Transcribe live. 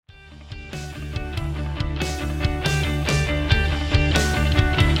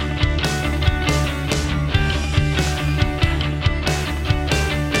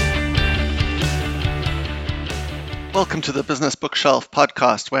Welcome to the Business Bookshelf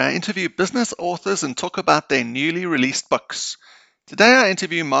podcast, where I interview business authors and talk about their newly released books. Today I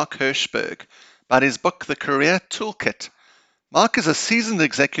interview Mark Herschberg about his book, The Career Toolkit. Mark is a seasoned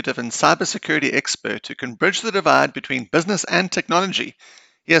executive and cybersecurity expert who can bridge the divide between business and technology.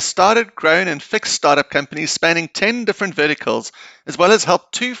 He has started, grown, and fixed startup companies spanning 10 different verticals, as well as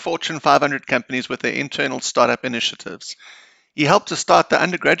helped 2 Fortune 500 companies with their internal startup initiatives. He helped to start the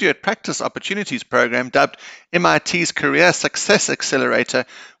Undergraduate Practice Opportunities program dubbed MIT's Career Success Accelerator,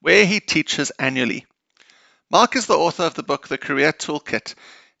 where he teaches annually. Mark is the author of the book The Career Toolkit: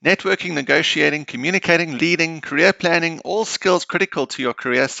 Networking, Negotiating, Communicating, Leading, Career Planning, all skills critical to your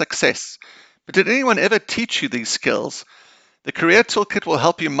career success. But did anyone ever teach you these skills? The Career Toolkit will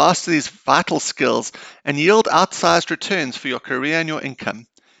help you master these vital skills and yield outsized returns for your career and your income.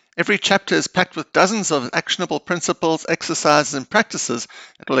 Every chapter is packed with dozens of actionable principles, exercises, and practices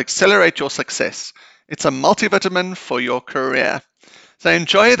that will accelerate your success. It's a multivitamin for your career. So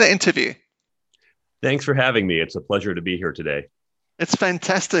enjoy the interview. Thanks for having me. It's a pleasure to be here today. It's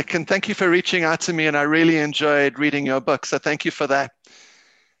fantastic, and thank you for reaching out to me, and I really enjoyed reading your book, so thank you for that.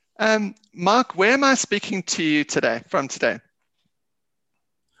 Mark, where am I speaking to you from today?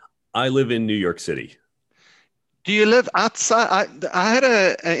 I live in New York City. Do you live outside? I had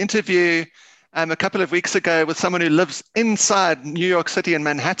an interview a couple of weeks ago with someone who lives inside New York City in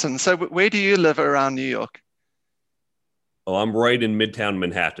Manhattan. So where do you live around New York? Oh, I'm right in Midtown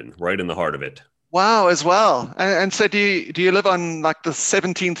Manhattan, right in the heart of it. Wow, as well. And so do you live on like the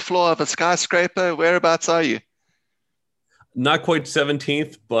 17th floor of a skyscraper? Whereabouts are you? Not quite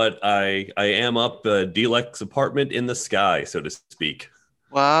 17th, but I am up Deluxe apartment in the sky, so to speak.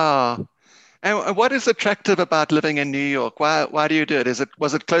 Wow. And what is attractive about living in New York? Why do you do it?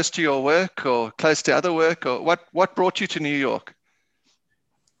 Was it close to your work or close to other work, or what brought you to New York?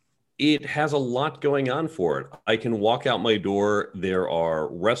 It has a lot going on for it. I can walk out my door. There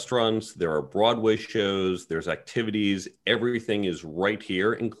are restaurants, there are Broadway shows, there's activities. Everything is right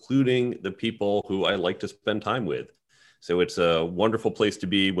here, including the people who I like to spend time with. So it's a wonderful place to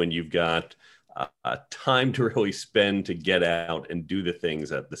be when you've got time to really spend to get out and do the things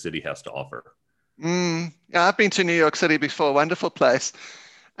that the city has to offer. Yeah, I've been to New York City before. Wonderful place.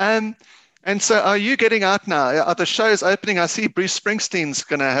 Um, and so are you getting out now? Are the shows opening? I see Bruce Springsteen's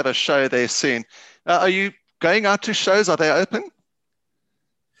going to have a show there soon. Are you going out to shows? Are they open?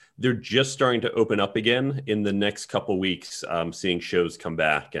 They're just starting to open up again in the next couple of weeks. Seeing shows come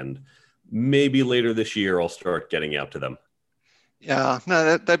back, and maybe later this year I'll start getting out to them. Yeah,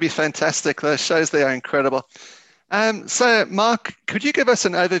 no, that'd be fantastic. The shows there are incredible. So, Mark, could you give us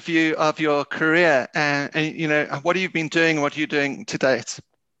an overview of your career and what have you been doing and what are you doing to date?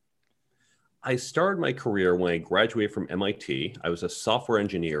 I started my career when I graduated from MIT. I was a software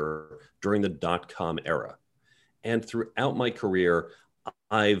engineer during the dot-com era. And throughout my career,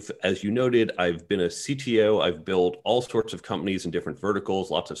 as you noted, I've been a CTO. I've built all sorts of companies in different verticals,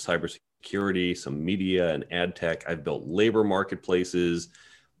 lots of cybersecurity, some media and ad tech. I've built labor marketplaces,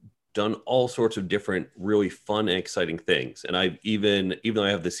 done all sorts of different really fun and exciting things. And even though I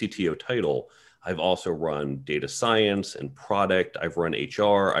have the CTO title, I've also run data science and product. I've run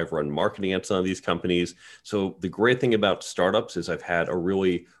HR. I've run marketing at some of these companies. So the great thing about startups is I've had a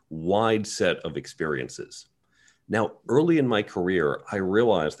really wide set of experiences. Now, early in my career, I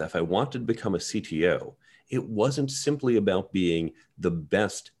realized that if I wanted to become a CTO, it wasn't simply about being the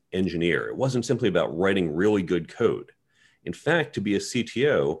best engineer. It wasn't simply about writing really good code. In fact, to be a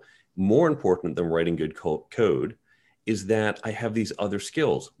CTO, more important than writing good code is that I have these other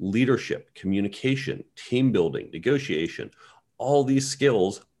skills: leadership, communication, team building, negotiation, all these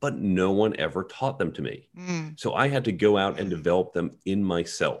skills, but no one ever taught them to me. So I had to go out and develop them in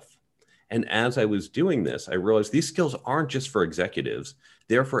myself. And as I was doing this, I realized these skills aren't just for executives.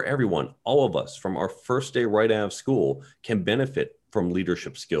 They're for everyone. All of us from our first day right out of school can benefit from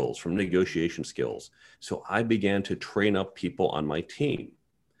leadership skills, from negotiation skills. So I began to train up people on my team.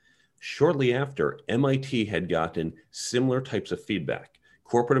 Shortly after, MIT had gotten similar types of feedback.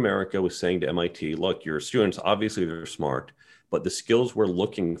 Corporate America was saying to MIT, look, your students, obviously they're smart, but the skills we're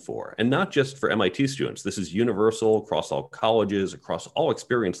looking for, and not just for MIT students, this is universal across all colleges, across all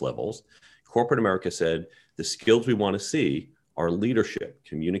experience levels. Corporate America said, the skills we want to see are leadership,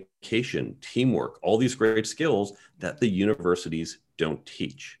 communication, teamwork, all these great skills that the universities don't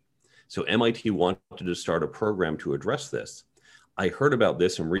teach. So MIT wanted to start a program to address this. I heard about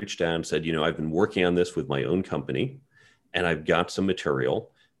this and reached out and said, I've been working on this with my own company and I've got some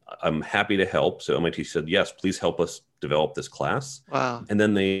material. I'm happy to help. So MIT said, yes, please help us develop this class. Wow. And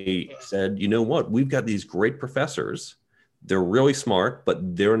then they said, you know what? We've got these great professors They're really smart,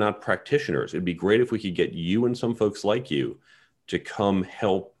 but they're not practitioners. It'd be great if we could get you and some folks like you to come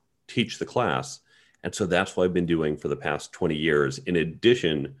help teach the class. And so that's what I've been doing for the past 20 years, in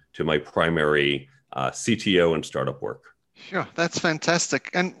addition to my primary CTO and startup work. Sure, that's fantastic.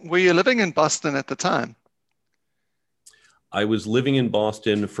 And were you living in Boston at the time? I was living in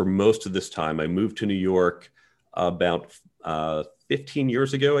Boston for most of this time. I moved to New York about 15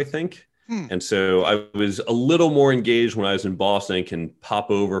 years ago, I think. And so I was a little more engaged when I was in Boston and can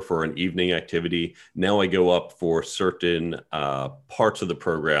pop over for an evening activity. Now I go up for certain parts of the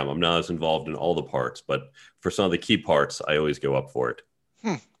program. I'm not as involved in all the parts, but for some of the key parts, I always go up for it.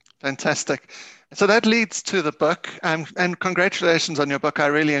 Fantastic. So that leads to the book, and congratulations on your book. I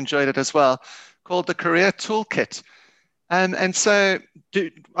really enjoyed it as well, called The Career Toolkit. And so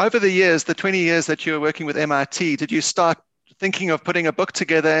over the years, the 20 years that you were working with MIT, did you start thinking of putting a book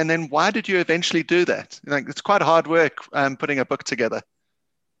together? And then why did you eventually do that? Like, it's quite hard work putting a book together.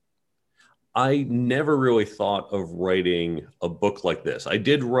 I never really thought of writing a book like this. I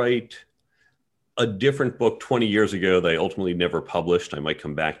did write a different book 20 years ago that I ultimately never published. I might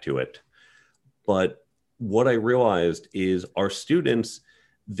come back to it. But what I realized is our students,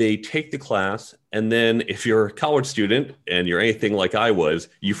 they take the class, and then if you're a college student and you're anything like I was,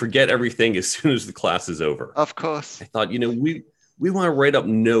 you forget everything as soon as the class is over. Of course. I thought, we want to write up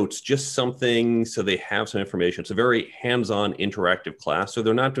notes, just something so they have some information. It's a very hands-on interactive class, so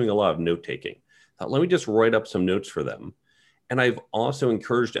they're not doing a lot of note-taking. I thought, let me just write up some notes for them. And I've also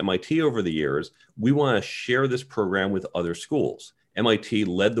encouraged MIT over the years, we want to share this program with other schools. MIT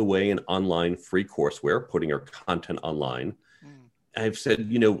led the way in online free courseware, putting our content online. I've said,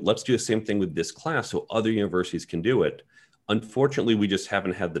 let's do the same thing with this class so other universities can do it. Unfortunately, we just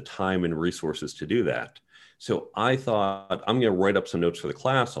haven't had the time and resources to do that. So I thought, I'm going to write up some notes for the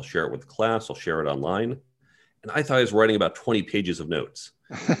class. I'll share it with the class. I'll share it online. And I thought I was writing about 20 pages of notes.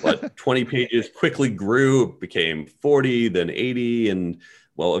 But 20 pages quickly grew, became 40, then 80. And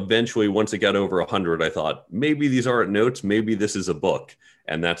well, eventually, once it got over 100, I thought, maybe these aren't notes. Maybe this is a book.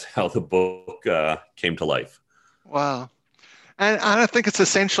 And that's how the book came to life. Wow. And I think it's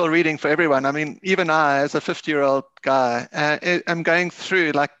essential reading for everyone. I mean, even I, as a 50-year-old guy, I'm going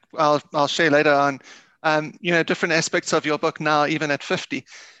through, like I'll share later on, different aspects of your book now, even at 50.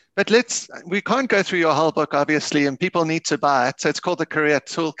 But we can't go through your whole book, obviously, and people need to buy it. So it's called the Career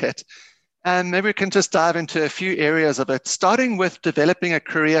Toolkit. And maybe we can just dive into a few areas of it, starting with developing a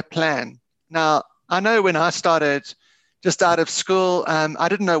career plan. Now, I know when I started just out of school, I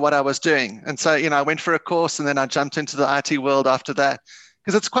didn't know what I was doing. And so, I went for a course and then I jumped into the IT world after that,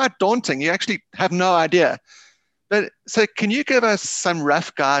 because it's quite daunting. You actually have no idea. But so can you give us some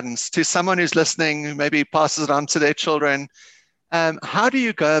rough guidance to someone who's listening, who maybe passes it on to their children? How do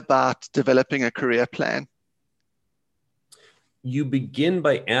you go about developing a career plan? You begin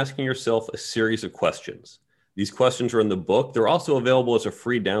by asking yourself a series of questions. These questions are in the book. They're also available as a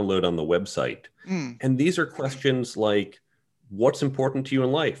free download on the website. And these are questions like, what's important to you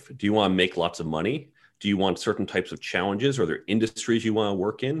in life? Do you want to make lots of money? Do you want certain types of challenges? Are there industries you want to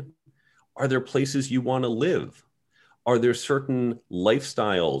work in? Are there places you want to live? Are there certain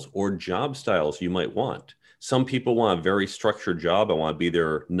lifestyles or job styles you might want? Some people want a very structured job. I want to be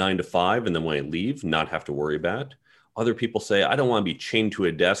there 9 to 5, and then when I leave, not have to worry about it. Other people say, I don't want to be chained to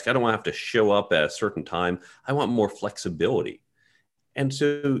a desk. I don't want to have to show up at a certain time. I want more flexibility. And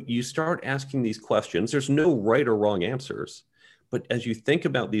so you start asking these questions. There's no right or wrong answers. But as you think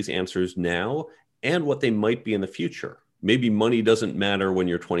about these answers now and what they might be in the future, maybe money doesn't matter when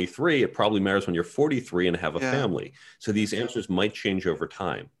you're 23. It probably matters when you're 43 and have a family. So these answers might change over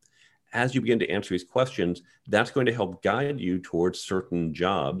time. As you begin to answer these questions, that's going to help guide you towards certain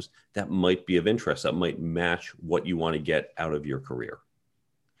jobs that might be of interest, that might match what you want to get out of your career.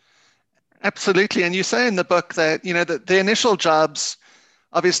 Absolutely. And you say in the book that, the initial jobs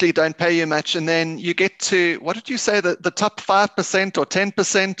obviously don't pay you much. And then you get to, what did you say, the top 5% or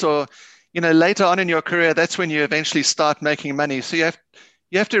 10%, or, later on in your career, that's when you eventually start making money. So you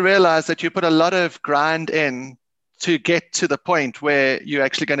have to realize that you put a lot of grind in to get to the point where you're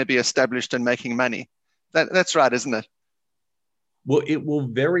actually going to be established and making money. That's right, isn't it? Well, it will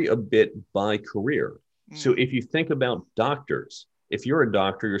vary a bit by career. So if you think about doctors, if you're a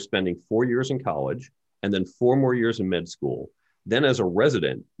doctor, you're spending 4 years in college and then 4 more years in med school. Then as a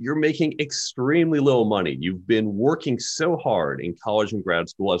resident, you're making extremely little money. You've been working so hard in college and grad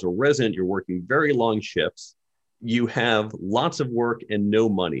school. As a resident, you're working very long shifts. You have lots of work and no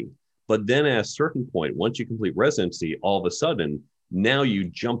money. But then at a certain point, once you complete residency, all of a sudden, now you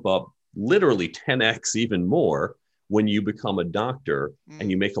jump up literally 10x even more when you become a doctor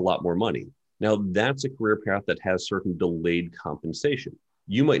and you make a lot more money. Now, that's a career path that has certain delayed compensation.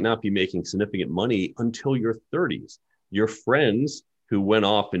 You might not be making significant money until your 30s. Your friends who went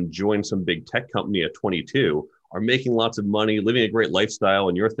off and joined some big tech company at 22 are making lots of money, living a great lifestyle,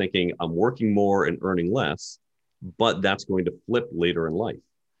 and you're thinking, I'm working more and earning less, but that's going to flip later in life.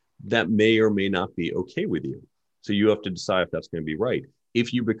 That may or may not be okay with you. So you have to decide if that's going to be right.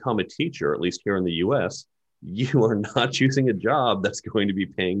 If you become a teacher, at least here in the US, you are not choosing a job that's going to be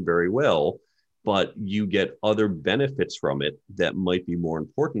paying very well, but you get other benefits from it that might be more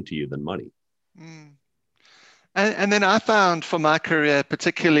important to you than money. Mm. And then I found for my career,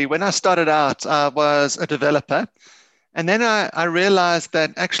 particularly when I started out, I was a developer. And then I realized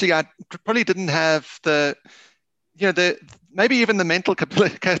that actually I probably didn't have the maybe even the mental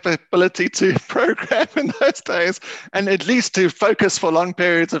capability to program in those days, and at least to focus for long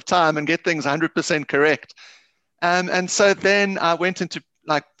periods of time and get things 100% correct. And so then I went into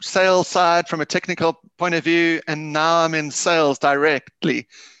like sales side from a technical point of view, and now I'm in sales directly.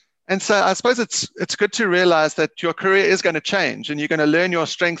 And so I suppose it's good to realize that your career is going to change and you're going to learn your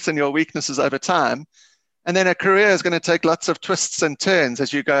strengths and your weaknesses over time. And then a career is going to take lots of twists and turns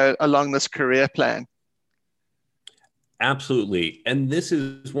as you go along this career plan. Absolutely. And this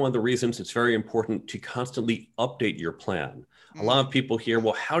is one of the reasons it's very important to constantly update your plan. A lot of people hear,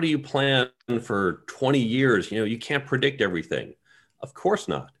 well, how do you plan for 20 years? You can't predict everything. Of course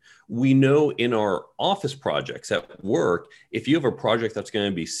not. We know in our office projects at work, if you have a project that's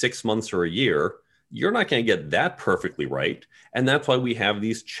going to be 6 months or a year, you're not going to get that perfectly right. And that's why we have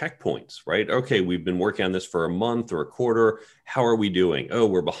these checkpoints, right? Okay, we've been working on this for a month or a quarter. How are we doing? Oh,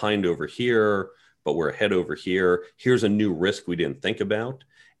 we're behind over here, but we're ahead over here. Here's a new risk we didn't think about.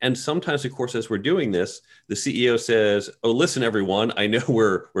 And sometimes, of course, as we're doing this, the CEO says, oh, listen, everyone, I know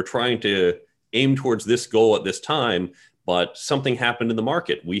we're trying to aim towards this goal at this time, but something happened in the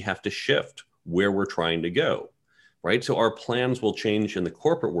market. We have to shift where we're trying to go, right? So our plans will change in the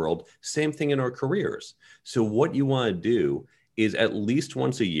corporate world, same thing in our careers. So what you want to do is at least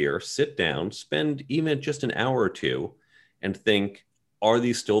once a year, sit down, spend even just an hour or two and think, are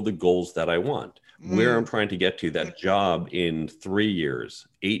these still the goals that I want? Where I'm trying to get to, that job in 3 years,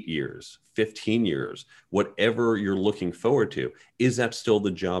 8 years, 15 years, whatever you're looking forward to, is that still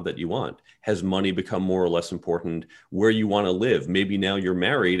the job that you want? Has money become more or less important? Where you want to live? Maybe now you're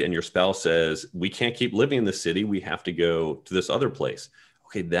married and your spouse says, we can't keep living in this city. We have to go to this other place.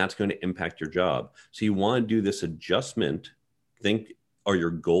 Okay, that's going to impact your job. So you want to do this adjustment. Think, are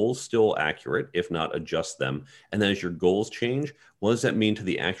your goals still accurate? If not, adjust them. And then as your goals change, what does that mean to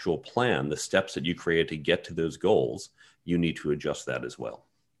the actual plan, the steps that you created to get to those goals? You need to adjust that as well.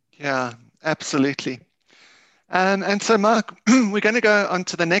 Yeah, absolutely. And so, Mark, we're going to go on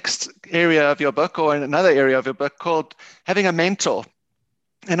to the next area of your book, or in another area of your book, called having a mentor.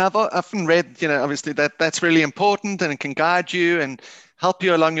 And I've often read, obviously that's really important and it can guide you and help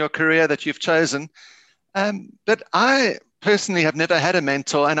you along your career that you've chosen. But I personally have never had a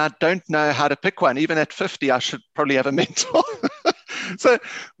mentor, and I don't know how to pick one. Even at 50, I should probably have a mentor. So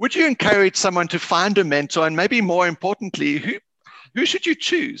would you encourage someone to find a mentor, and maybe more importantly, who should you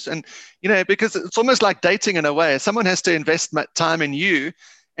choose? And, because it's almost like dating in a way. Someone has to invest time in you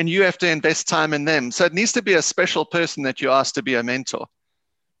and you have to invest time in them. So it needs to be a special person that you ask to be a mentor.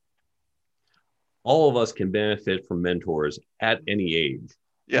 All of us can benefit from mentors at any age.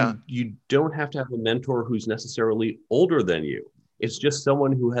 Yeah. And you don't have to have a mentor who's necessarily older than you. It's just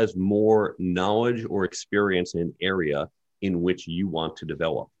someone who has more knowledge or experience in an area in which you want to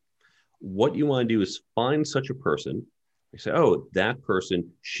develop. What you want to do is find such a person. You say, oh, that person,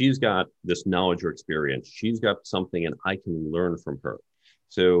 she's got this knowledge or experience. She's got something and I can learn from her.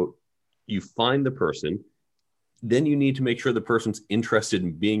 So you find the person, then you need to make sure the person's interested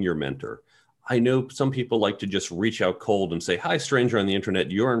in being your mentor. I know some people like to just reach out cold and say, hi, stranger on the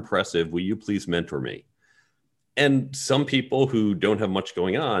internet, you're impressive. Will you please mentor me? And some people who don't have much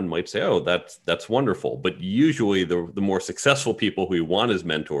going on might say, oh, that's wonderful. But usually the more successful people who you want as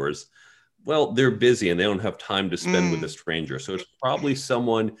mentors, well, they're busy and they don't have time to spend with a stranger. So it's probably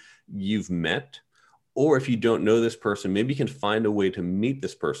someone you've met. Or if you don't know this person, maybe you can find a way to meet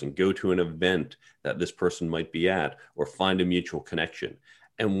this person, go to an event that this person might be at, or find a mutual connection.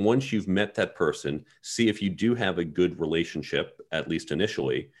 And once you've met that person, see if you do have a good relationship, at least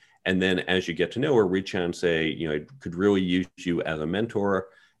initially. And then as you get to know her, reach out and say, I could really use you as a mentor,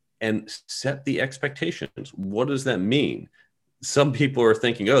 and set the expectations. What does that mean? Some people are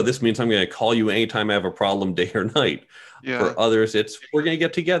thinking, oh, this means I'm going to call you anytime I have a problem, day or night. Yeah. For others, it's we're going to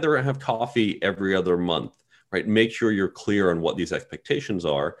get together and have coffee every other month, right? Make sure you're clear on what these expectations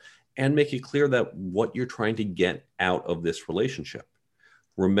are and make it clear that what you're trying to get out of this relationship.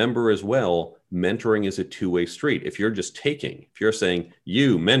 Remember as well, mentoring is a two-way street. If you're just taking, if you're saying,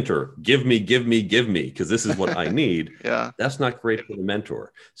 you mentor, give me, because this is what I need, Yeah. that's not great for the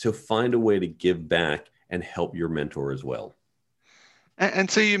mentor. So find a way to give back and help your mentor as well.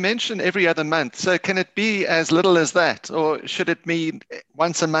 And so you mentioned every other month. So can it be as little as that, or should it be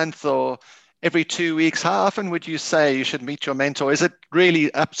once a month or every 2 weeks? How often would you say you should meet your mentor? Is it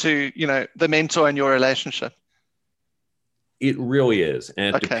really up to, the mentor and your relationship? It really is.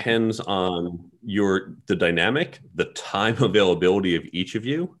 And it Okay. depends on the dynamic, the time availability of each of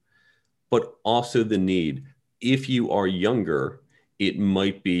you, but also the need. If you are younger, it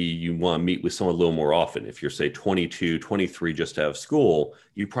might be you want to meet with someone a little more often. If you're, say, 22, 23, just out of school,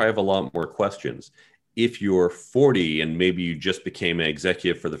 you probably have a lot more questions. If you're 40 and maybe you just became an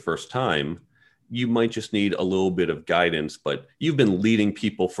executive for the first time, you might just need a little bit of guidance, but you've been leading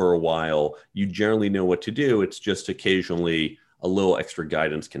people for a while. You generally know what to do. It's just occasionally a little extra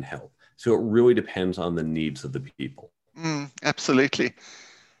guidance can help. So it really depends on the needs of the people. Absolutely.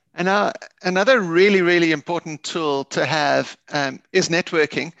 And another really, really important tool to have is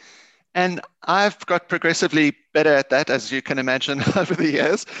networking. And I've got progressively better at that, as you can imagine, over the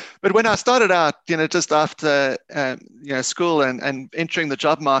years. But when I started out, just after school and entering the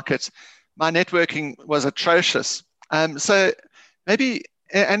job market, my networking was atrocious. So maybe,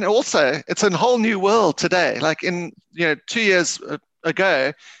 and also it's a whole new world today. Like in 2 years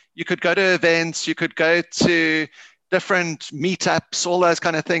ago, you could go to events, you could go to different meetups, all those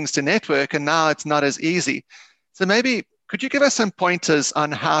kind of things to network, and now it's not as easy. So maybe could you give us some pointers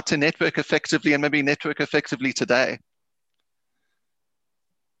on how to network effectively and maybe network effectively today?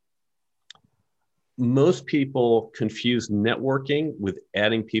 Most people confuse networking with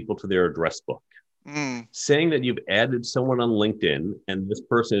adding people to their address book. Saying that you've added someone on LinkedIn and this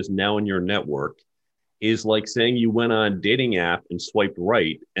person is now in your network is like saying you went on a dating app and swiped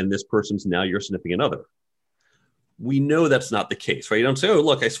right and this person's now your significant other. We know that's not the case, right? You don't say, oh,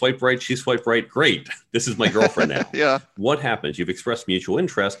 look, I swiped right, she swiped right. Great. This is my girlfriend now. Yeah. What happens? You've expressed mutual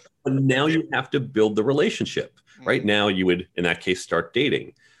interest, but now you have to build the relationship. Right now, you would, in that case, start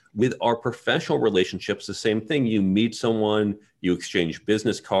dating. With our professional relationships, the same thing. You meet someone, you exchange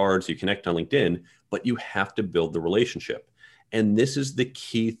business cards, you connect on LinkedIn, but you have to build the relationship. And this is the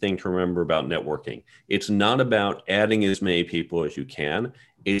key thing to remember about networking. It's not about adding as many people as you can.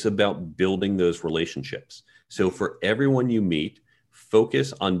 It's about building those relationships. So for everyone you meet,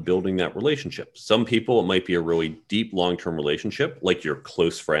 focus on building that relationship. Some people, it might be a really deep long-term relationship, like your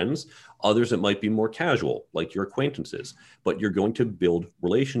close friends. Others, it might be more casual, like your acquaintances. But you're going to build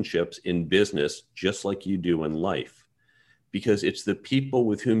relationships in business just like you do in life. Because it's the people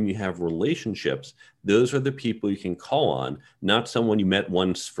with whom you have relationships, those are the people you can call on, not someone you met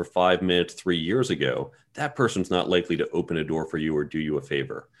once for 5 minutes 3 years ago. That person's not likely to open a door for you or do you a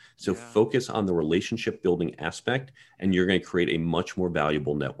favor. So focus on the relationship building aspect, and you're going to create a much more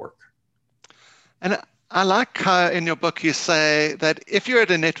valuable network. And I like how in your book you say that if you're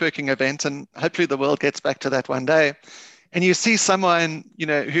at a networking event, and hopefully the world gets back to that one day, and you see someone, who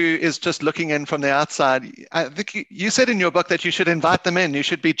is just looking in from the outside, I think you said in your book that you should invite them in. You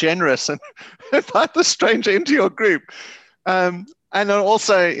should be generous and invite the stranger into your group. And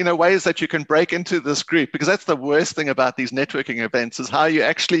also, ways that you can break into this group, because that's the worst thing about these networking events is how you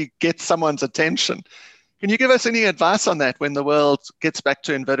actually get someone's attention. Can you give us any advice on that when the world gets back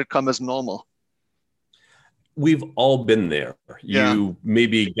to inverted commas normal? We've all been there. You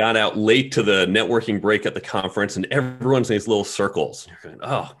maybe got out late to the networking break at the conference and everyone's in these little circles. You're going,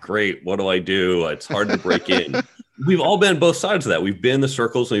 oh, great. What do I do? It's hard to break in. We've all been both sides of that. We've been in the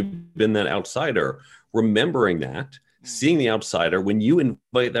circles and we've been that outsider. Remembering that, seeing the outsider, when you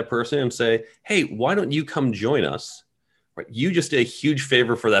invite that person and say, hey, why don't you come join us? Right? You just did a huge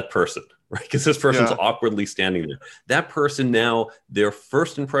favor for that person, right? Because this person's awkwardly standing there. That person now, their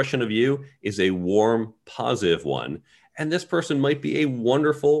first impression of you is a warm, positive one. And this person might be a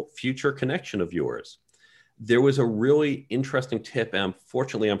wonderful future connection of yours. There was a really interesting tip, and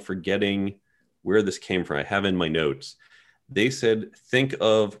unfortunately, I'm forgetting where this came from. I have in my notes. They said, think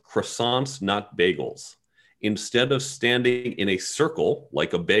of croissants, not bagels. Instead of standing in a circle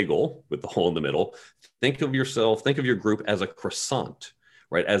like a bagel with the hole in the middle, think of your group as a croissant,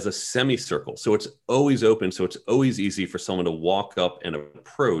 right? As a semicircle. So it's always open. So it's always easy for someone to walk up and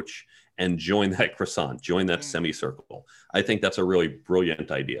approach and join that croissant, join that semicircle. I think that's a really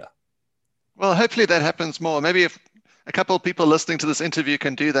brilliant idea. Well, hopefully that happens more. Maybe if a couple of people listening to this interview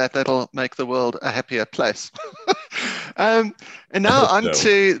can do that, that'll make the world a happier place. And now on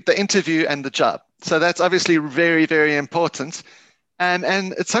to the interview and the job. So that's obviously very, very important.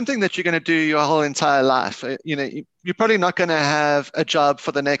 And it's something that you're going to do your whole entire life. You're probably not going to have a job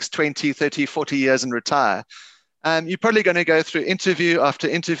for the next 20, 30, 40 years and retire. You're probably going to go through interview after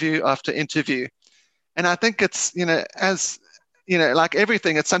interview after interview. And I think it's, as like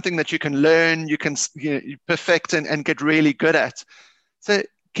everything, it's something that you can learn, you can perfect and get really good at. So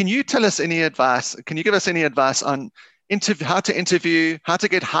can you tell us any advice? Can you give us any advice on how to interview, how to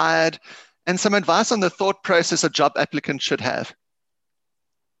get hired, and some advice on the thought process a job applicant should have?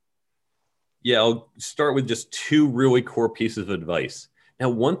 Yeah, I'll start with just two really core pieces of advice. Now,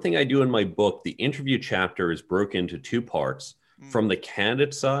 one thing I do in my book, the interview chapter is broken into two parts, from the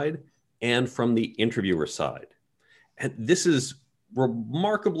candidate side and from the interviewer side. And this is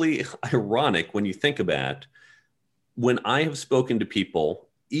remarkably ironic when you think about it. When I have spoken to people,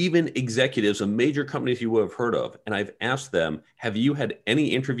 even executives of major companies you will have heard of, and I've asked them, have you had any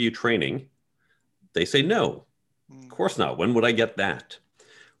interview training? They say, no, of course not. When would I get that?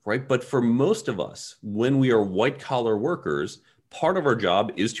 Right? But for most of us, when we are white collar workers, part of our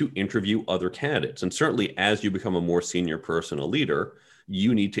job is to interview other candidates. And certainly as you become a more senior person, a leader,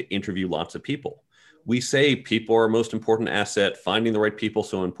 you need to interview lots of people. We say people are our most important asset, finding the right people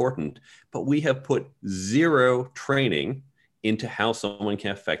so important, but we have put zero training into how someone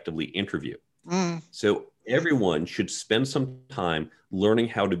can effectively interview. So everyone should spend some time learning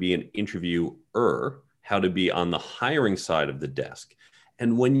how to be an interviewer, how to be on the hiring side of the desk.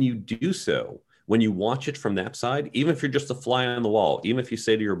 And when you do so, when you watch it from that side, even if you're just a fly on the wall, even if you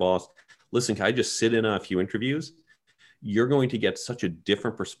say to your boss, listen, can I just sit in on a few interviews? You're going to get such a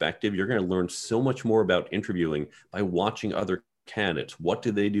different perspective. You're going to learn so much more about interviewing by watching other candidates. What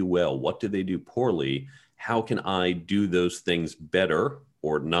do they do well? What do they do poorly? How can I do those things better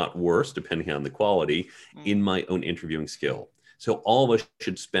or not worse, depending on the quality, in my own interviewing skill? So all of us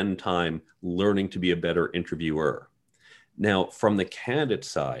should spend time learning to be a better interviewer. Now, from the candidate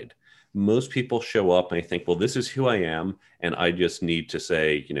side, most people show up and I think, well, this is who I am. And I just need to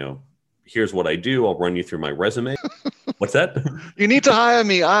say, here's what I do. I'll run you through my resume. What's that? You need to hire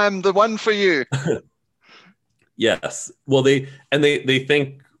me. I'm the one for you. Yes. Well, they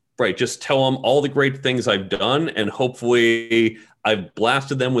think, right, just tell them all the great things I've done. And hopefully I've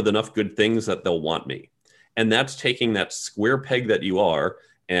blasted them with enough good things that they'll want me. And that's taking that square peg that you are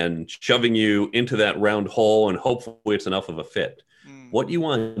and shoving you into that round hole. And hopefully it's enough of a fit. What you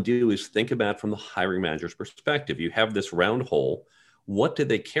want to do is think about from the hiring manager's perspective. You have this round hole. What do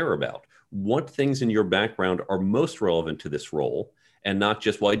they care about? What things in your background are most relevant to this role? And not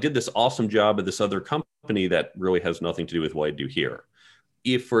just, well, I did this awesome job at this other company that really has nothing to do with what I do here.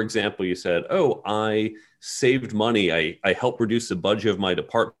 If, for example, you said, oh, I saved money, I helped reduce the budget of my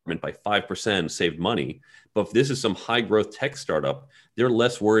department by 5%, saved money. But if this is some high growth tech startup, they're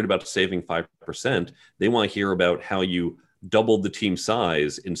less worried about saving 5%. They want to hear about how you doubled the team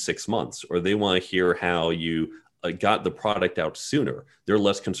size in 6 months, or they want to hear how you got the product out sooner. They're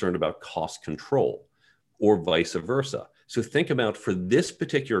less concerned about cost control, or vice versa. So think about, for this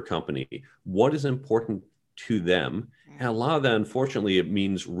particular company, what is important to them. And a lot of that, unfortunately, it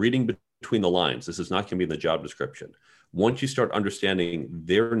means reading between the lines. This is not going to be in the job description. Once you start understanding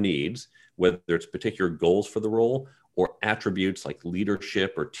their needs, whether it's particular goals for the role or attributes like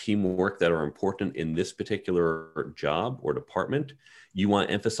leadership or teamwork that are important in this particular job or department, you want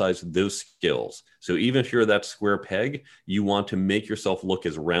to emphasize those skills. So even if you're that square peg, you want to make yourself look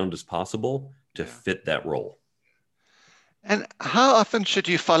as round as possible to fit that role. And how often should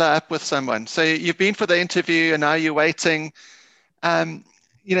you follow up with someone? So you've been for the interview and now you're waiting.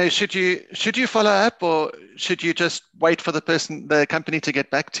 Should you follow up, or should you just wait for the company to get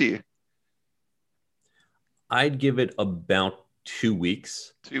back to you? I'd give it about 2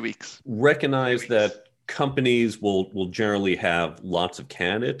 weeks. 2 weeks. Recognize that companies will generally have lots of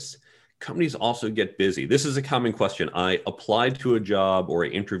candidates. Companies also get busy. This is a common question. I applied to a job or I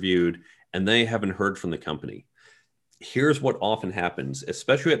interviewed and they haven't heard from the company. Here's what often happens,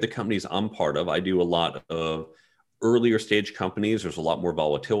 especially at the companies I'm part of. I do a lot of earlier stage companies. There's a lot more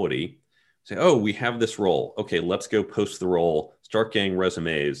volatility. Say, oh, we have this role. Okay, let's go post the role, start getting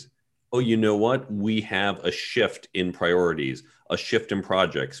resumes. Oh, you know what? We have a shift in priorities, a shift in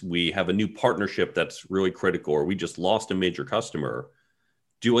projects. We have a new partnership that's really critical, or we just lost a major customer.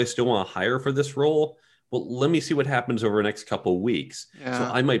 Do I still want to hire for this role? Well, let me see what happens over the next couple of weeks. Yeah.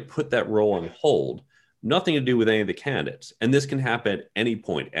 So I might put that role on hold. Nothing to do with any of the candidates. And this can happen at any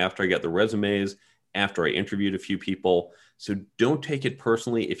point after I get the resumes, after I interviewed a few people. So don't take it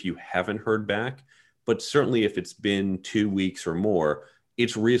personally if you haven't heard back. But certainly if it's been 2 weeks or more,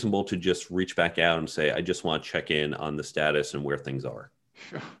 it's reasonable to just reach back out and say, I just want to check in on the status and where things are.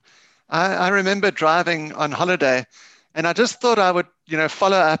 I remember driving on holiday And I just thought I would,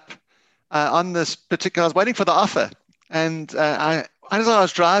 follow up on this particular. I was waiting for the offer, and as I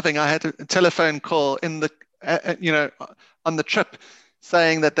was driving, I had a telephone call on the trip,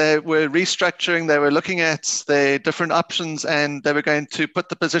 saying that they were restructuring, they were looking at their different options, and they were going to put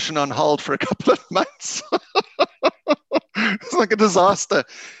the position on hold for a couple of months. It's like a disaster.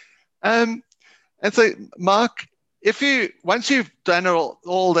 Um, and so, Mark, if once you've done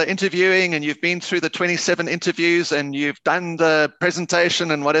all the interviewing and you've been through the 27 interviews and you've done the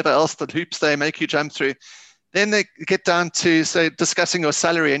presentation and whatever else, the hoops they make you jump through, then they get down to, say, discussing your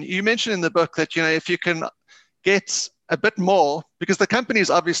salary. And you mentioned in the book that, if you can get a bit more, because the company is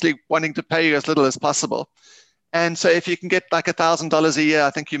obviously wanting to pay you as little as possible. And so if you can get like $1,000 a year,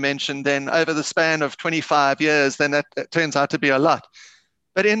 I think you mentioned, then over the span of 25 years, then that turns out to be a lot.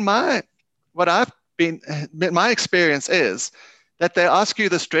 But my experience is that they ask you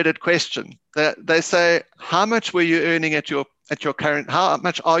this dreaded question. That they say, how much were you earning how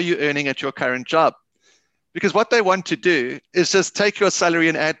much are you earning at your current job? Because what they want to do is just take your salary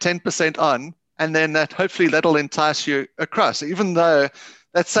and add 10% on, and then hopefully that'll entice you across, even though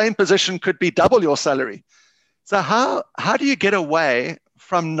that same position could be double your salary. So how do you get away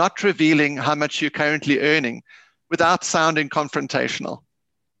from not revealing how much you're currently earning without sounding confrontational?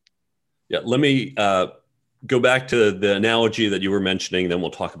 Yeah, let me go back to the analogy that you were mentioning, then we'll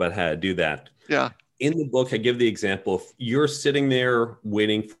talk about how to do that. Yeah. In the book, I give the example, if you're sitting there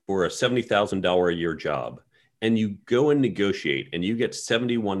waiting for a $70,000 a year job and you go and negotiate and you get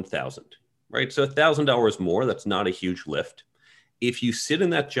 $71,000, right? So $1,000 more, that's not a huge lift. If you sit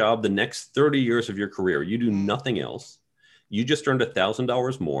in that job the next 30 years of your career, you do nothing else, you just earned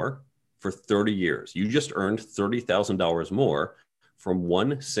 $1,000 more for 30 years. You just earned $30,000 more from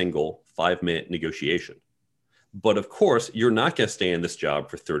one single 5-minute negotiation. But of course, you're not going to stay in this job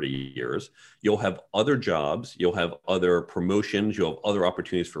for 30 years. You'll have other jobs, you'll have other promotions, you'll have other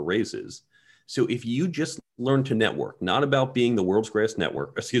opportunities for raises. So if you just learn to network, not about being the world's greatest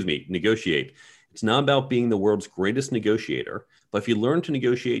negotiate. It's not about being the world's greatest negotiator, but if you learn to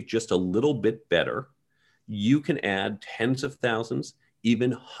negotiate just a little bit better, you can add tens of thousands,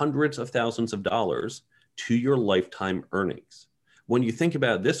 even hundreds of thousands of dollars to your lifetime earnings. When you think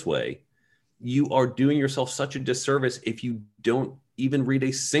about it this way, you are doing yourself such a disservice if you don't even read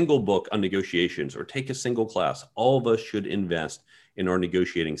a single book on negotiations or take a single class. All of us should invest in our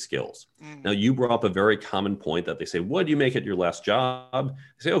negotiating skills. Now, you brought up a very common point that they say, what do you make at your last job?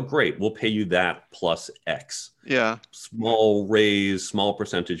 They say, oh, great, we'll pay you that plus X. Yeah. Small raise, small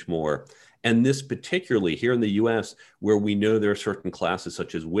percentage more. And this particularly here in the US, where we know there are certain classes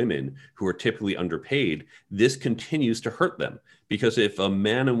such as women who are typically underpaid, this continues to hurt them. Because if a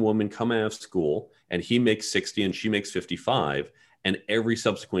man and woman come out of school and he makes 60 and she makes 55, and every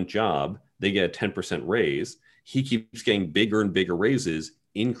subsequent job, they get a 10% raise, he keeps getting bigger and bigger raises,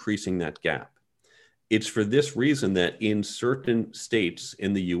 increasing that gap. It's for this reason that in certain states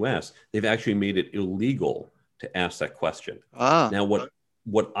in the US, they've actually made it illegal to ask that question. Now,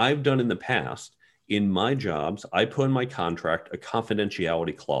 what I've done in the past, in my jobs, I put in my contract a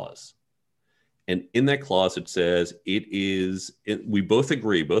confidentiality clause. And in that clause, it says we both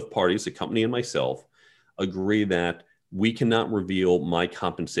agree, both parties, the company and myself, agree that we cannot reveal my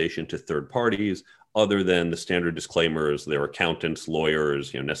compensation to third parties other than the standard disclaimers, their accountants,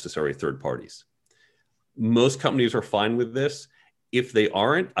 lawyers, necessary third parties. Most companies are fine with this. If they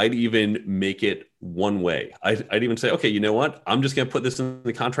aren't, I'd even make it one way. I'd even say, okay, you know what? I'm just going to put this in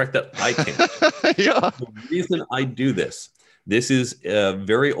the contract that I can't. Yeah. The reason I do this is a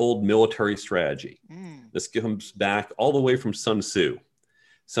very old military strategy. This comes back all the way from Sun Tzu.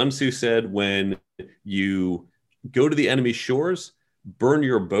 Sun Tzu said, when you go to the enemy's shores, burn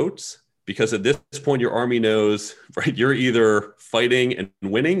your boats, because at this point, your army knows, right, you're either fighting and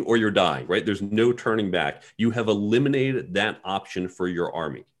winning or you're dying, right? There's no turning back. You have eliminated that option for your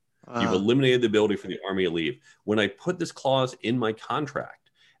army. You've eliminated the ability for the army to leave. When I put this clause in my contract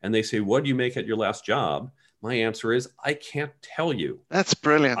and they say, what do you make at your last job? My answer is, I can't tell you. That's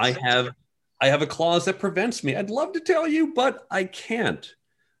brilliant. I have a clause that prevents me. I'd love to tell you, but I can't.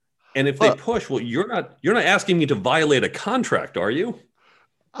 And if they push, well, you're not asking me to violate a contract, are you?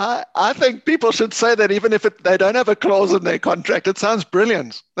 I think people should say that even if they don't have a clause in their contract. It sounds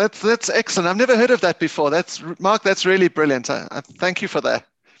brilliant. That's excellent. I've never heard of that before. Mark, that's really brilliant. I thank you for that.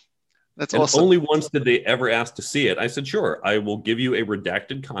 That's awesome. Only once did they ever ask to see it. I said, sure, I will give you a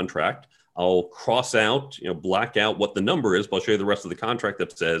redacted contract. I'll cross out, black out what the number is, but I'll show you the rest of the contract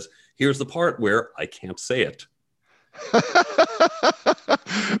that says, here's the part where I can't say it.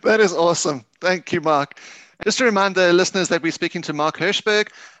 That is awesome. Thank you, Mark. Just to remind the listeners that we're speaking to Mark Herschberg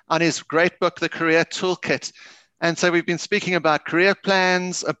on his great book, The Career Toolkit. And so we've been speaking about career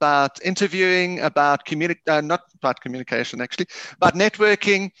plans, about interviewing, about not about communication actually, about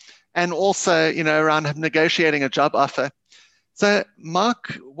networking, and also, around negotiating a job offer. So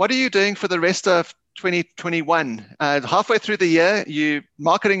Mark, what are you doing for the rest of 2021? Halfway through the year, you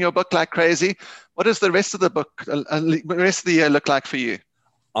marketing your book like crazy. What does the rest of the year look like for you?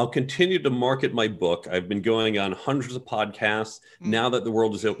 I'll continue to market my book. I've been going on hundreds of podcasts. Now that the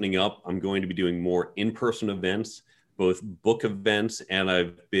world is opening up, I'm going to be doing more in-person events, both book events, and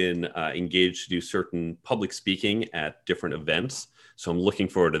I've been engaged to do certain public speaking at different events. So I'm looking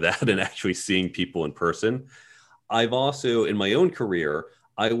forward to that and actually seeing people in person. I've also, in my own career,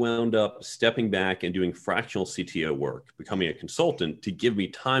 I wound up stepping back and doing fractional CTO work, becoming a consultant to give me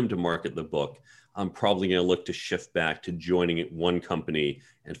time to market the book. I'm probably going to look to shift back to joining one company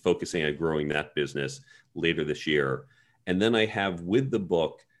and focusing on growing that business later this year. And then I have with the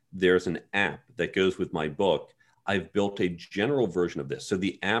book, there's an app that goes with my book. I've built a general version of this. So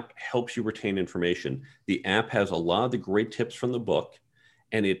the app helps you retain information. The app has a lot of the great tips from the book,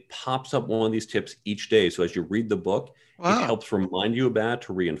 and it pops up one of these tips each day. So as you read the book, It helps remind you about it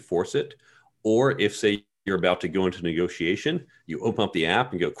to reinforce it. Or if, say, you're about to go into negotiation, you open up the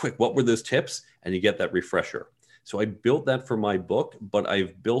app and go, quick, what were those tips? And you get that refresher. So I built that for my book, but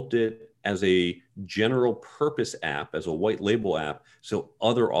I've built it as a general purpose app, as a white label app, so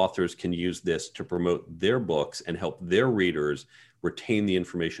other authors can use this to promote their books and help their readers retain the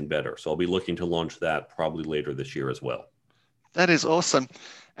information better. So I'll be looking to launch that probably later this year as well. That is awesome.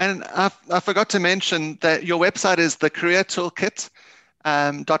 And I forgot to mention that your website is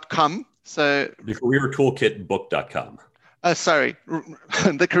thecareertoolkit.com. So thecareertoolkitbook.com. Sorry,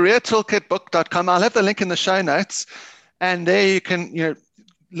 thecareertoolkitbook.com. I'll have the link in the show notes. And there you can,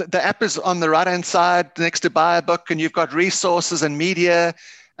 the app is on the right-hand side next to buy a book, and you've got resources and media,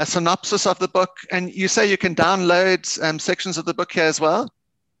 a synopsis of the book. And you say you can download sections of the book here as well?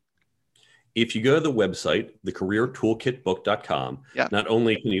 If you go to the website, thecareertoolkitbook.com, not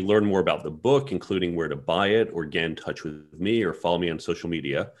only can you learn more about the book, including where to buy it, or get in touch with me or follow me on social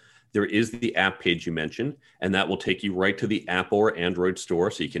media, there is the app page you mentioned, and that will take you right to the Apple or Android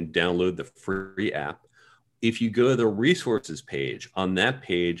store, so you can download the free app. If you go to the resources page, on that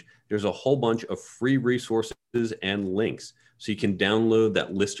page, there's a whole bunch of free resources and links. So you can download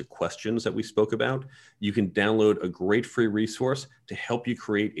that list of questions that we spoke about. You can download a great free resource to help you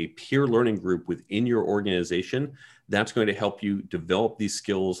create a peer learning group within your organization. That's going to help you develop these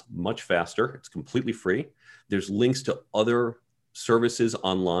skills much faster. It's completely free. There's links to other services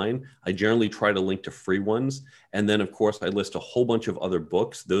online. I generally try to link to free ones. And then, of course, I list a whole bunch of other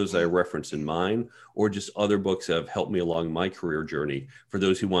books, those I reference in mine, or just other books that have helped me along my career journey for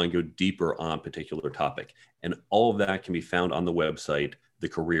those who want to go deeper on a particular topic. And all of that can be found on the website,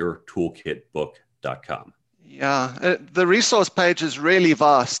 thecareertoolkitbook.com. Yeah, the resource page is really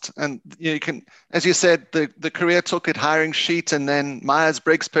vast. And you can, as you said, the Career Toolkit hiring sheet, and then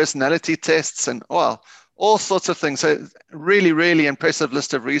Myers-Briggs personality tests, and all sorts of things. So really, really impressive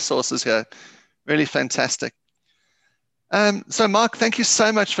list of resources here. Really fantastic. So Mark, thank you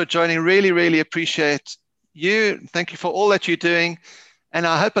so much for joining. Really, really appreciate you. Thank you for all that you're doing. And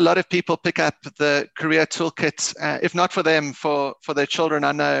I hope a lot of people pick up the Career Toolkit, if not for them, for their children.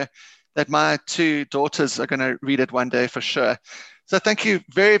 I know that my two daughters are going to read it one day for sure. So thank you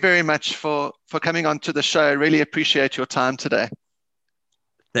very, very much for coming on to the show. I really appreciate your time today.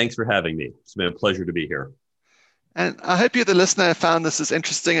 Thanks for having me. It's been a pleasure to be here. And I hope you, the listener, found this as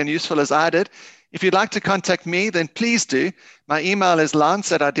interesting and useful as I did. If you'd like to contact me, then please do. My email is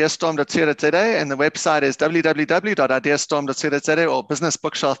lance@ideastorm.co.za, and the website is www.ideastorm.co.za or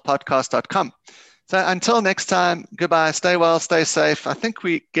businessbookshelfpodcast.com. So until next time, goodbye. Stay well, stay safe. I think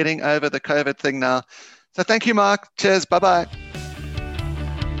we're getting over the COVID thing now. So thank you, Mark. Cheers. Bye-bye.